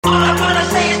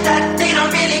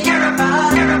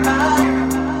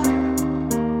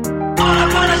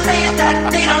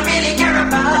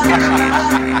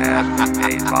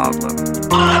problem.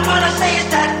 All I wanna say is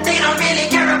that they don't really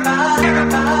care about.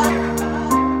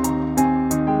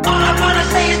 All I wanna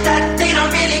say is that they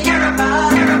don't really care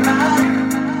about.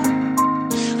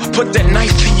 I put that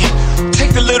knife in you,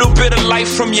 take a little bit of life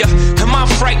from you. Am I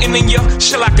frightening you?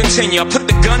 Shall I continue? I put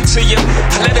the gun to you,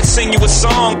 I let it sing you a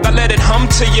song, I let it hum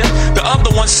to you. The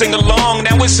other one sing along,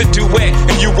 now it's a duet,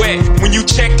 and you wet. When you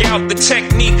check out the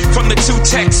technique from the two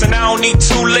texts, and I don't need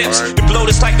two lips to blow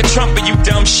this like a trumpet, you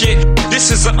dumb shit. This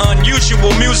is an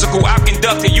unusual musical I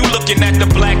conducted. You looking at the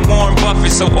black Warren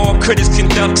Buffett, so all critics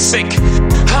conduct sick.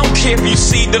 I don't care if you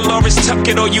see Dolores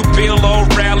Tuckett or you Bill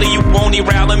O'Reilly, you won't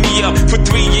rally me up. For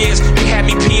 3 years, they had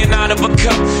me peeing out of a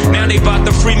cup. Now they bout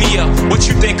to free me up. What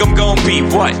you think I'm gonna be?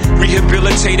 What?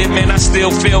 Rehabilitated, man, I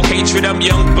still feel hatred. I'm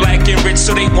young, black, and rich,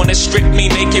 so they wanna strip me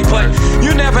naked. But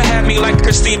you never had me like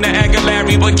Christina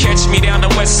Aguilera, but catch me down the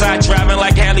west side driving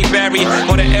like Halle Berry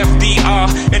or the FDR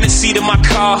in the seat of my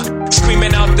car,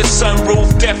 screaming out the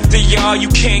sunroof, death to y'all. You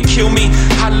can't kill me.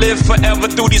 I live forever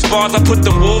through these bars. I put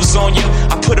the wolves on you.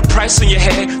 I put a price on your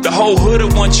head. The whole hood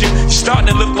will want you. You're starting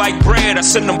to look like bread. I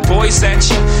send them boys at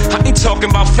you. I ain't talking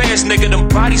about fast, nigga. Them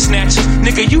body snatchers.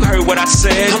 Nigga, you heard what I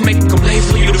said. I'll make them late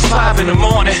for you to 5 in the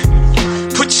morning.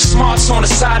 Put your smarts on the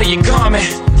side of your garment.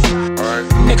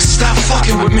 Nigga, stop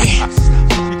fucking with me.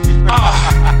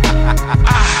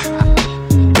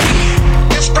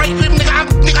 It's straight, nigga, I'm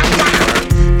fire.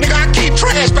 Nigga, I keep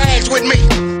trash bags with me.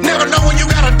 Never know when you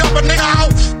gotta dump a nigga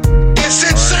off. It's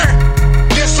sincere.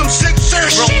 There's some sincere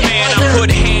shit. Man, I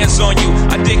put hands on you.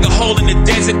 I dig a hole in the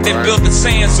desert, then build the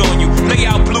sands on you. Lay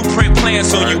out blueprint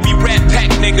plans on you. We rat pack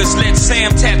niggas, let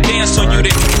Sam tap dance on you.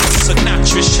 Then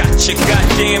Sinatra shot you,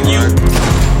 goddamn you.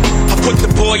 I put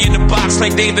the boy in the box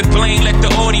like David Blaine. Let the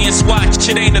audience watch,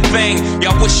 it ain't a thing.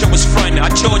 Y'all wish I was frontin'. I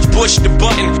George Bush the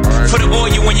button. For the oil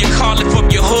in your car, lift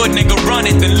up your hood, nigga, run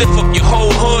it. Then lift up your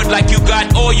whole hood like you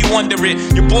got oil under it.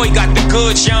 Your boy got the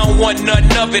goods, y'all don't want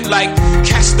nothing of it. Like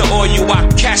cast the oil, I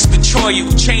cast the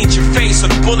you. Change your face or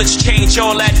the bullets change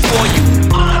all that for you.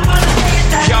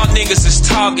 Y'all niggas is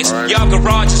targets, y'all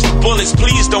garages for bullets.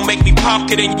 Please don't make me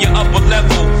park it in your upper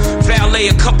level. Valet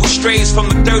a couple strays from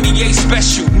the 38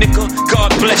 special, nigga. God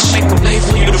bless you. Make them late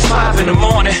for you to 5 in the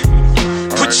morning.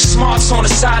 Put your smarts on the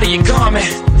side of your garment.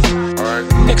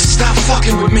 Nigga, stop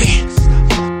fucking with me.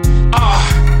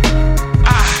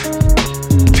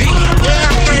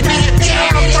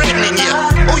 I'm threatening you.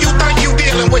 Who you think you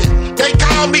dealing with? They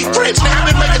call me threats. Nigga, I've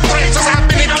been making threats since I've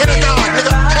been in kindergarten,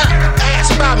 nigga.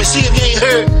 Ask about me, see if you ain't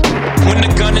heard. When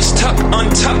the gun is tucked,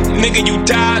 untucked, nigga, you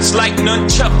dodge like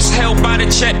nunchucks held by the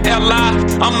Chet L.I.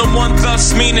 I'm the one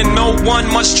thus, meaning no one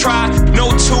must try.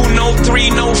 No 2, no 3,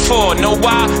 no 4, no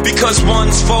why? Because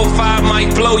 1's 4, 5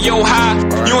 might blow your high.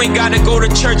 You ain't gotta go to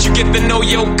church, you get to know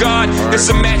your God. It's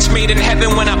a match made in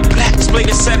heaven when I black split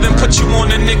at 7. Put you on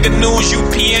the nigga news, you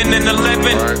peeing in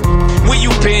 11. Where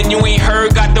you been, you ain't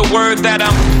heard, got the word that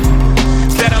I'm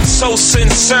so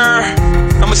sincere.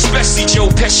 I'm especially Joe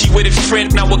Pesci with his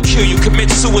friend. I will kill you, commit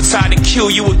suicide and kill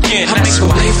you again. I make a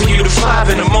late for you to 5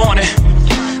 in the morning.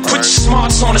 Put your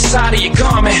smarts on the side of your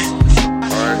garment.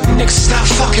 Nigga, stop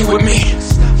fucking with me.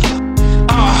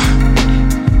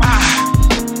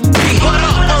 What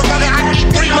up, motherfucker? I need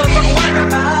 3 motherfucking what?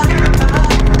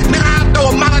 Nigga, I'll throw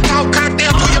a Molotov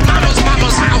cocktail to your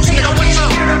mama's house. Nigga, what's up?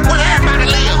 Where everybody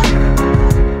live?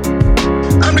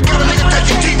 I'm the killer nigga, take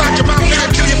your teeth out your mouth, nigga,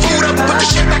 kill your food up, put the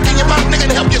shit back in your mouth, nigga,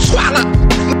 to help you swallow.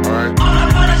 All I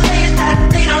wanna say is that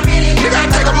they don't really care. Nigga, I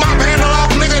take a mop handle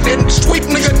off, nigga, then sweep,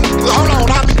 nigga. Hold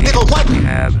on, nigga, what? We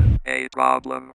have a problem.